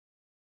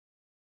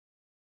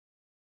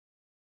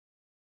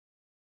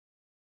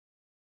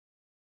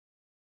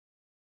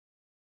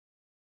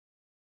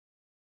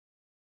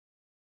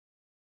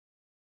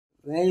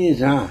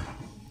ولذا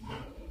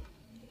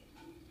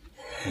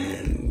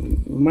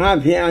ما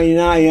في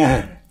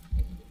عناية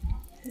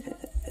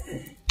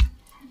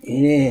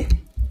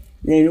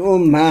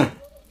للأمة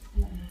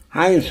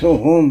حيث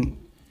هم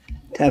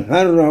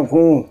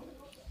تفرقوا.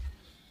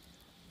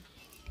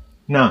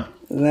 نعم.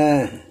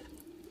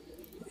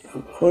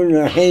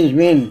 وكل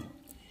حزب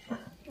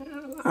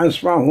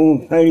أصبحوا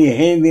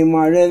فرحين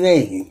بما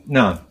لديهم.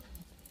 نعم.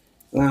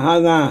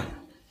 وهذا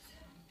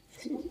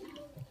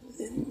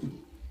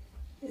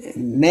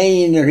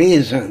main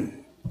reason،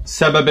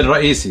 السبب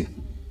الرئيسي،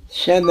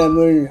 السبب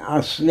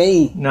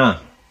الأصلي. نعم.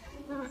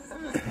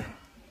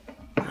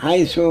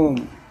 حيث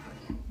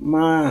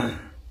ما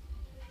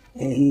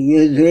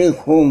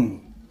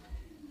يدركهم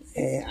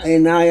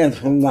عناية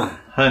الله.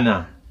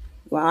 نعم.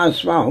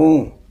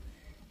 وأصبحوا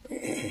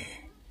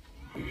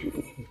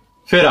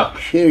فرق،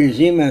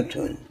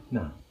 شرذمة.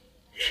 نعم.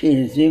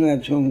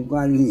 شرذمة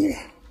قليلة،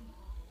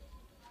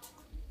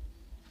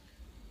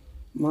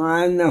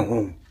 مع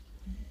أنهم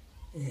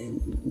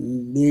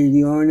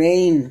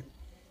مليونين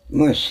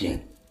مسلم،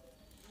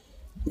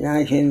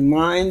 لكن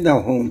ما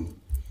عندهم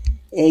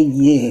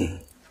أي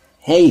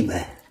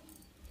هيبة،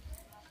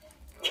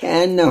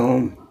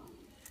 كأنهم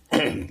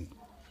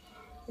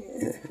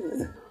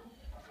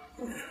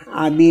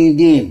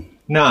عبيدين.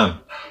 نعم.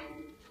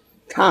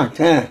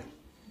 تحت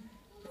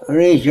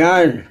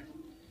رجال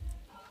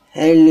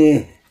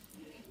اللي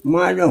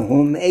ما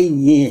لهم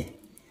أي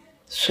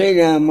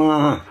صلة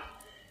مع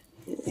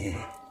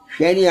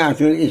شريعة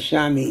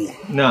الإسلامية.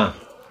 نعم.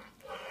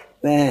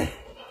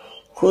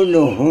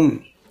 فكلهم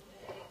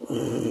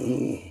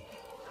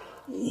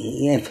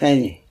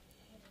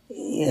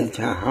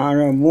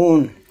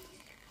يتحاربون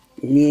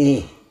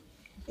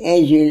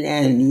لأجل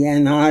أن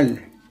ينال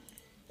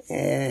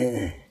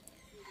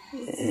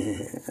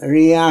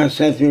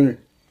رئاسة،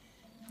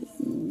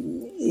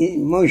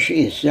 مش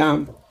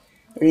إسلام،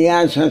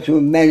 رئاسة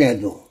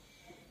بلده،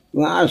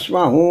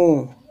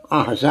 وأصبحوا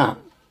أحزاب.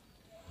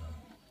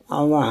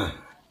 الله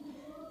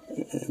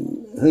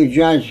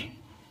حجاج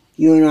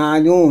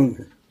ينادون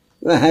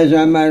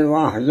وهزم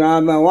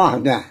الأحزاب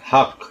وحده.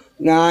 حق.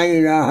 لا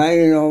إله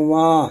إلا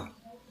الله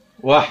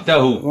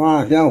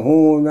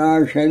وحده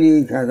لا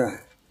شريك له،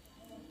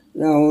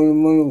 له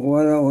الملك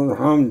وله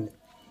الحمد،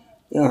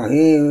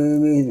 يحيي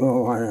ويميت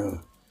وهو على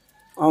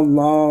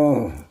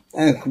الله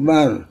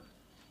أكبر.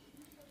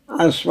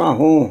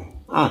 أصبحوا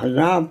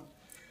أحزاب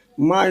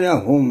ما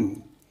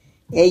لهم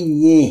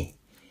أي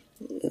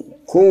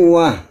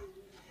قوة،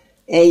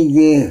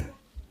 أي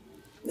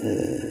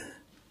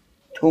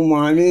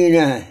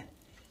طمأنينة،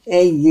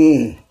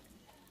 أي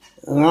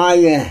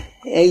غاية،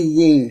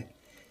 أي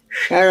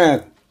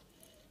شرف،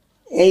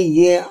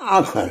 أي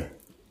عقل،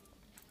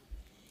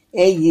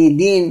 أي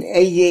دين،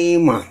 أي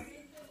إيمان.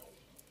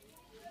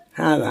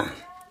 هذا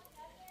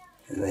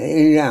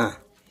وإلا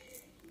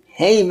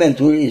هيبة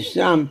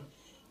الإسلام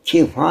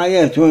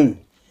كفاية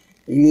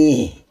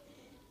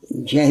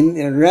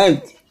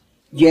لرد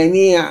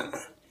جميع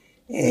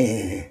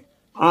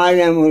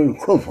عالم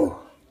الكفر.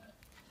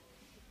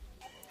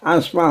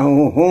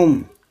 أصبحوا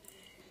هم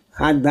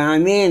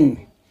خدامين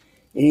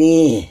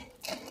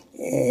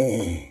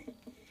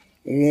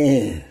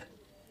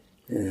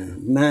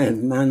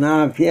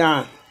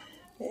لمنافع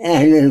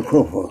أهل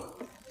الكفر.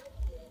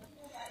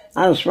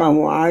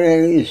 أصبحوا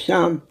على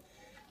الإسلام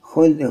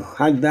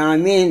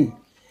خدامين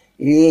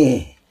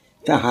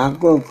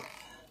لتحقق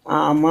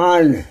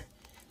أعمال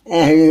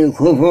أهل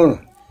الكفر،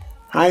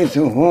 حيث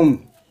هم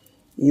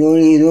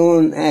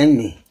يريدون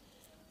أن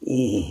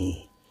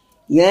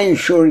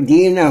ينشر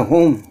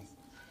دينهم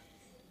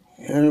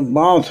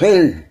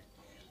الباطل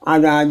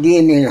على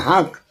دين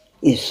الحق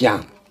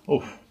الإسلام.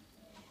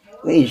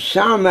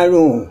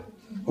 واستعملوا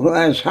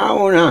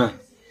رؤساؤنا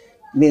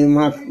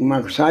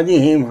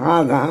بمقصدهم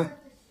هذا.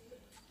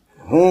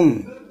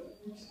 هم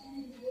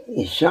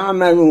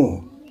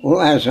استعملوا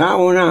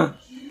رؤساؤنا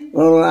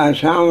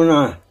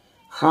ورؤساؤنا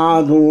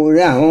خاضوا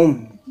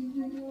لهم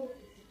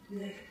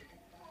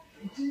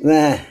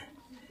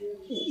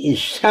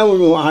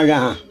واستولوا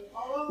على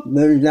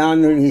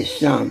بلدان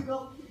الإسلام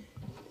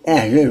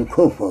أهل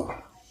الكفر.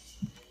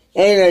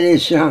 أين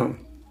الإسلام؟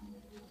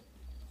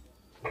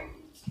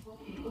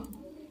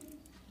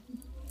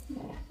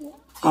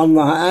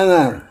 الله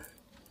أمر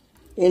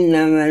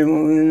إنما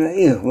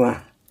المؤمنون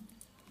إخوة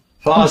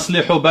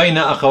فأصلحوا بين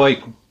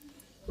أخويكم.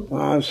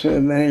 فأصلحوا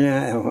بين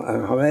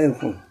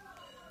أخويكم.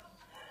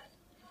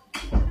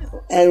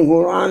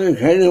 القرآن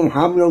الكريم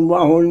حبل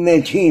الله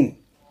المتين،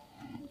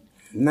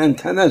 من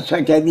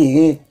تمسك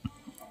به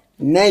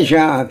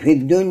نجا في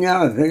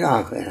الدنيا وفي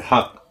الآخرة.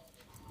 حق.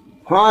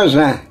 فاز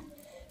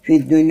في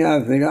الدنيا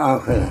وفي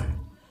الآخرة،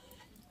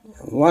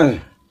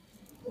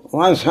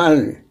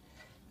 وصل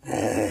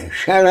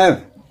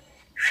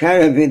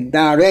شرف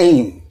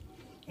الدارين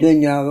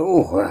دنيا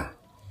وأخرى.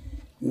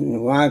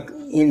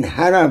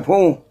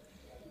 وانحرفوا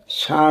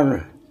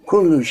صار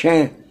كل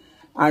شيء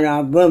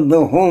على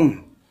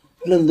ضدهم،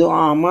 ضد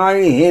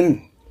أعمالهم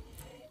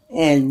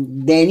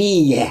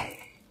الدنية.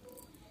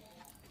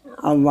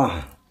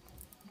 الله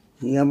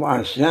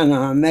يبعث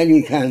لنا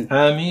ملكا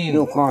آمين.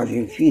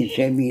 يقاتل في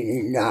سبيل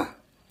الله.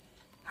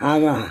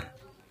 هذا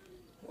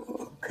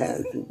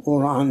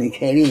قرآن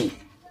كريم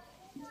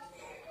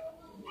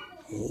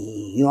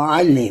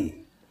يعلم.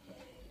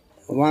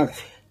 وقت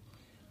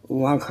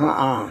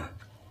وقع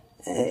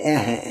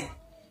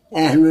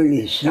أهل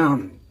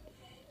الإسلام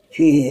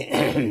في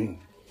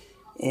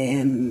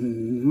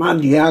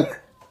مضيق،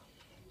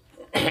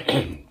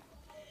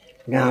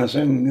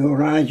 لازم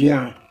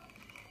يراجع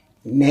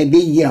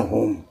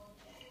نبيهم.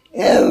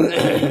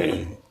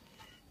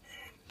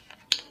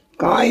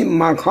 قائم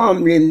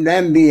مقام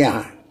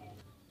للأنبياء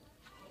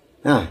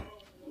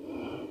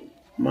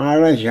ما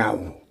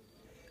رجعوا،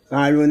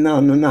 قالوا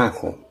نحن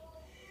نحكم،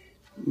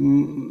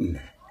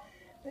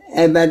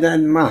 أبدا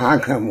ما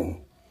حكموا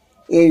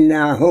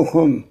إلا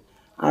حكم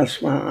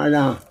أصبح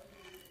على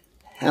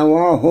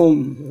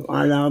هواهم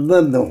وعلى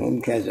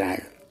ضدهم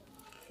كذلك.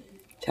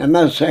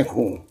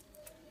 تمسكوا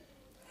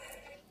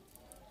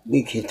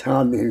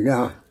بكتاب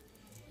الله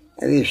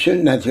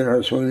بسنة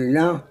رسول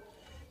الله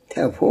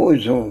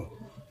تفوزوا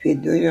في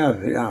الدنيا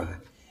وفي الآخرة،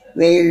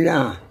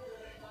 وإلا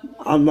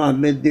الله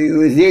بده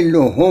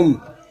يذلهم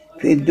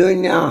في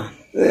الدنيا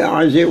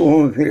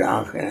ويعذبهم في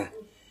الآخرة.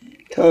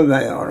 توبة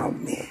يا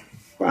ربي.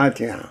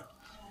 فاتحة.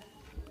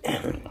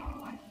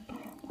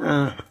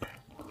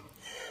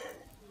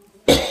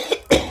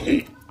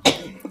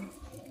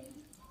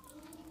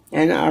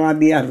 أنا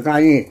عربيات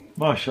قليل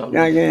ما شاء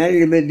الله، لكن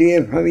اللي بده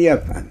يفهم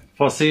يفهم.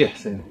 فصيح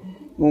سيدي.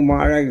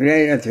 مبارك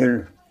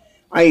ليلة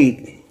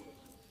العيد،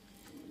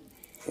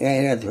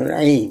 ليلة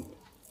العيد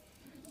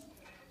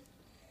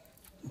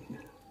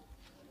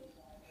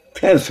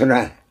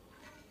كثرة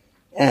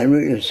أهل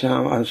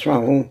الإسلام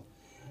أصبحوا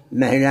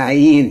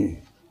ملايين،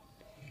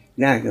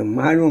 لكن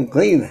ما لهم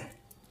قيمة،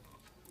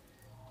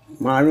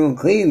 ما لهم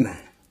قيمة.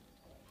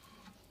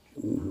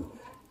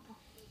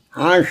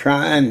 عسى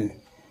أن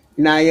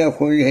لا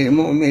يكون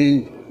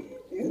للمؤمن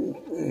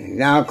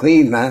لا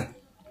قيمة،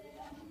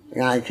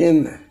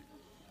 لكن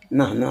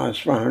نحن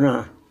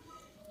أصبحنا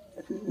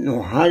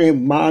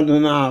نحارب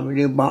بعضنا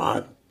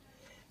لبعض.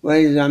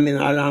 وإذا من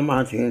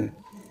علامات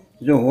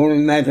ظهور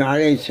المسيح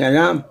عليه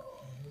السلام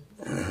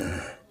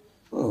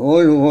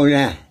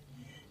غلغلة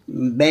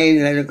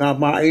بين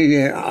القبائل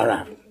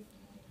العرب.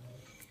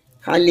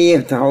 خلي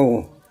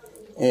يفتحوا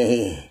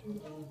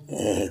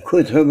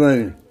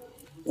كتب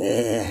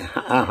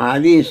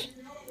أحاديث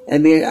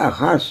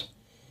بالأخص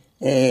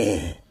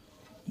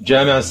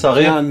جامع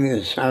الصغير، جامع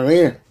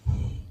الصغير،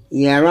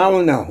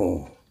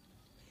 يرونه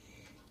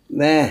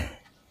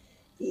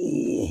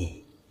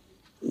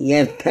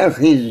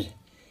ويتخذ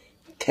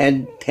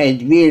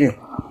تدبير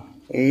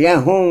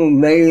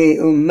لهم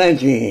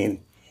بأمتهم،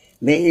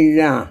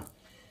 بإلا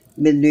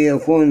بده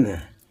يكون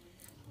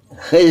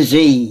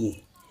خزي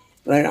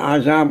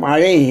والعذاب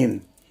عليهم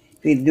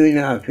في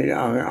الدنيا وفي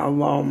الآخرة.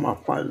 اللهم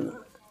احفظنا.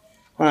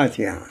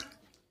 فاتحة.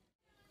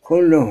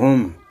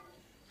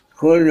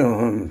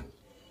 كلهم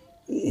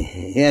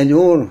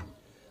يدور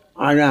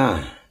على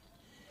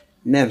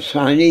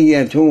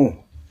نفسانية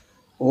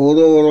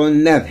غرور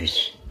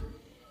النفس.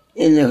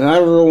 إن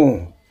غروا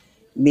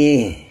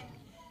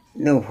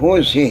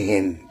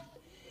بنفوسهم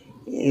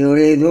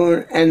يريدون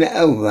أن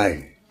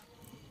أول،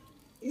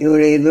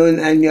 يريدون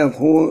أن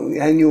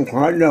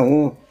يقال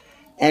له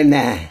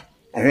أنا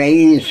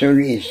رئيس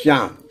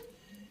الإسلام،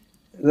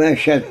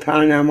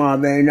 وشتان ما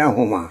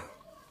بينهما.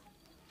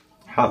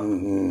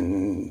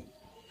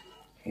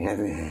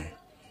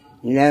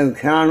 لو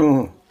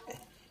كانوا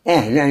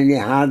أهلا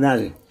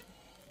لهذا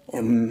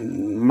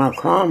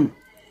المقام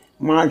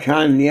ما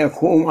كان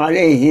يقوم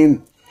عليهم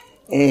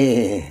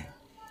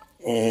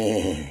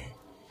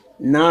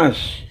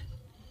ناس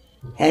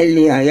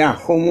اللي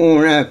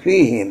يحكمون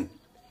فيهم،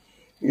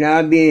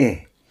 لا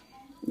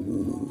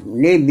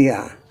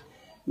بليبيا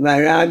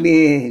ولا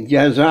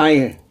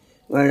بالجزائر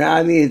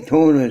ولا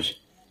بتونس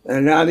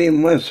ولا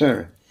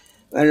بمصر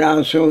ولا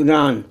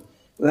السودان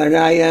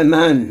ولا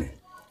يمن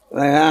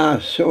ولا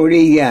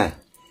سوريا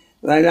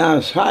ولا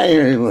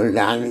سائر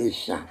البلدان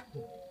الإسلام.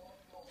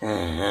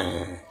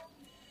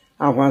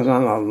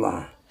 حفظنا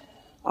الله.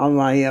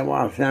 الله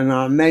يبعث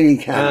لنا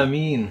ملكا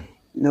آمين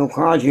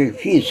نقاتل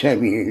في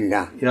سبيل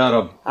الله يا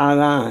رب.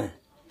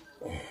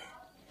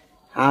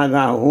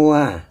 هذا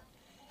هو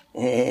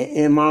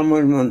إمام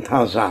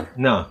المنتظر.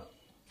 نعم.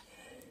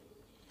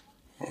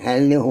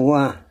 اللي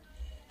هو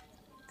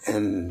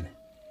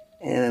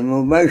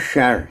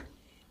مبشر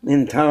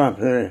من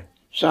طرف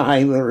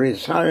صاحب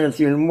الرسالة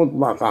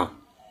المطلقة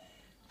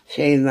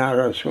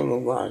سيدنا رسول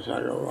الله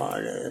صلى الله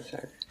عليه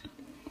وسلم.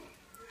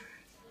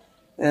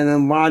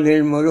 من بعض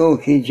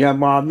الملوك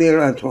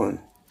جبابرة،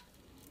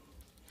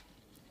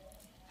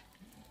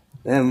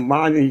 من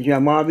بعض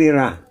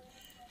الجبابرة،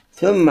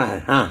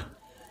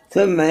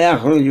 ثم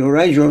يخرج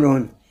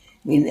رجل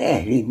من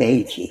أهل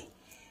بيتي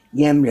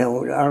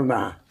يملأ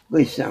الأرض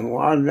قسطا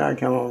وعدلا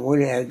كما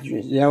ملئت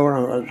جورا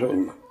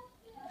وظلما،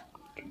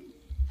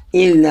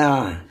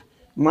 إلا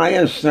ما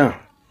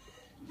يصلح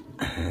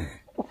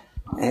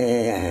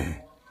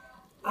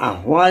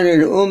أحوال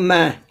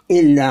الأمة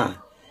إلا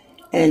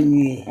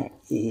أن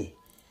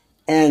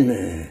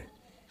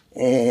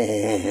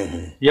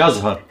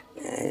يظهر.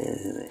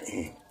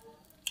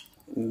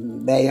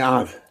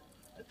 بيعة،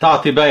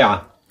 تعطي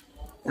بيعة.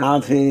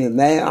 أعطي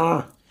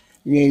بيعة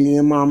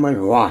للإمام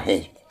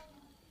الواحد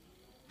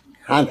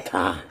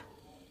حتى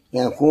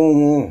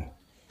يقوم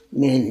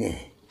من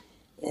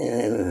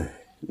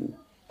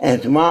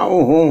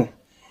أتباعه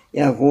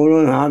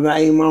يقولون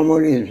هذا إمام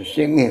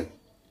المسلمين.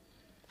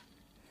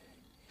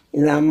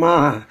 إذا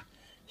ما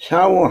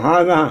سووا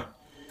هذا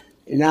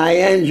لا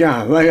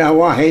ينجح ولا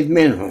واحد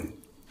منهم،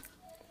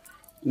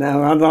 ما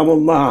غضب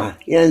الله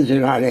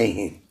ينزل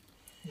عليهم.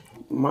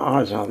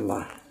 معاذ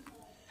الله،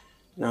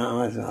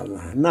 معاذ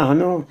الله.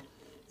 نحن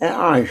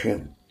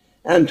أعجم،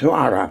 أنتم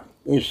عرب،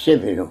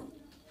 استفدوا.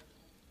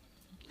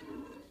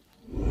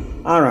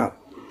 عرب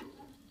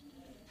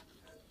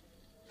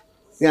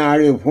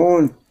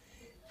يعرفون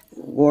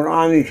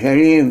القرآن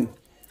الكريم،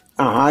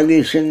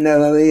 أحاديث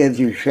النبوية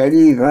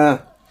الشريفة،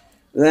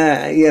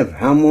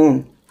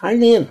 ويفهمون.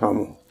 هل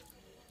يفهموا؟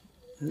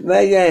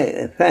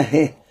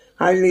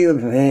 هل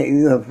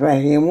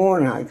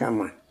يفهمونها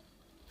كمان؟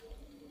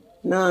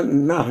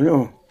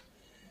 نحن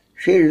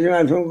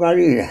شرذمة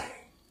قليلة،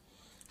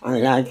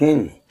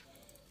 لكن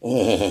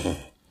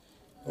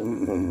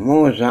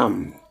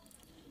معظم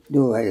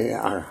دول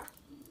العرب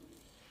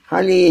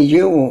هل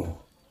يجيبوا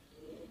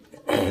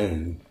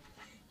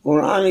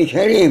القرآن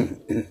الكريم؟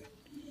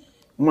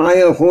 ما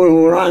يقول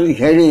القرآن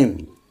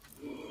الكريم.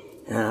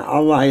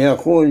 الله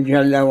يقول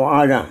جل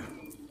وعلا: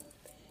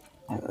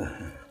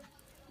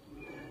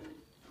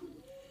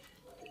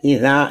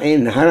 إذا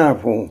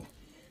انحرفوا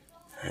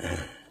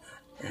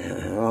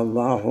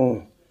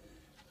والله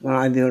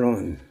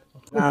قادر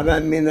هذا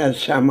من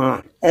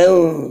السماء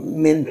أو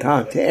من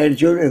تحت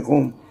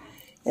أرجلكم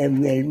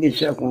أن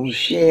يلبسكم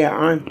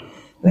شيعا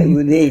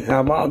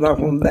فيذيق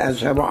بعضكم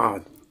بأس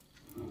بعض.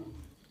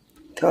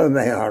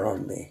 توبة يا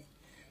ربي،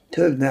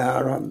 تبنا يا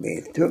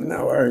ربي،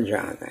 تبنا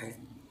ورجعنا.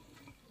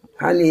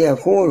 هل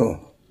يقولوا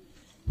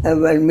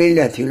أول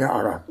ملة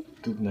العرب؟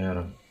 تبنا يا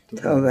رب.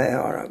 توبة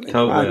يا رب.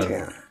 توبة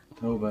يا رب.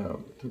 توبة يا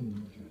رب.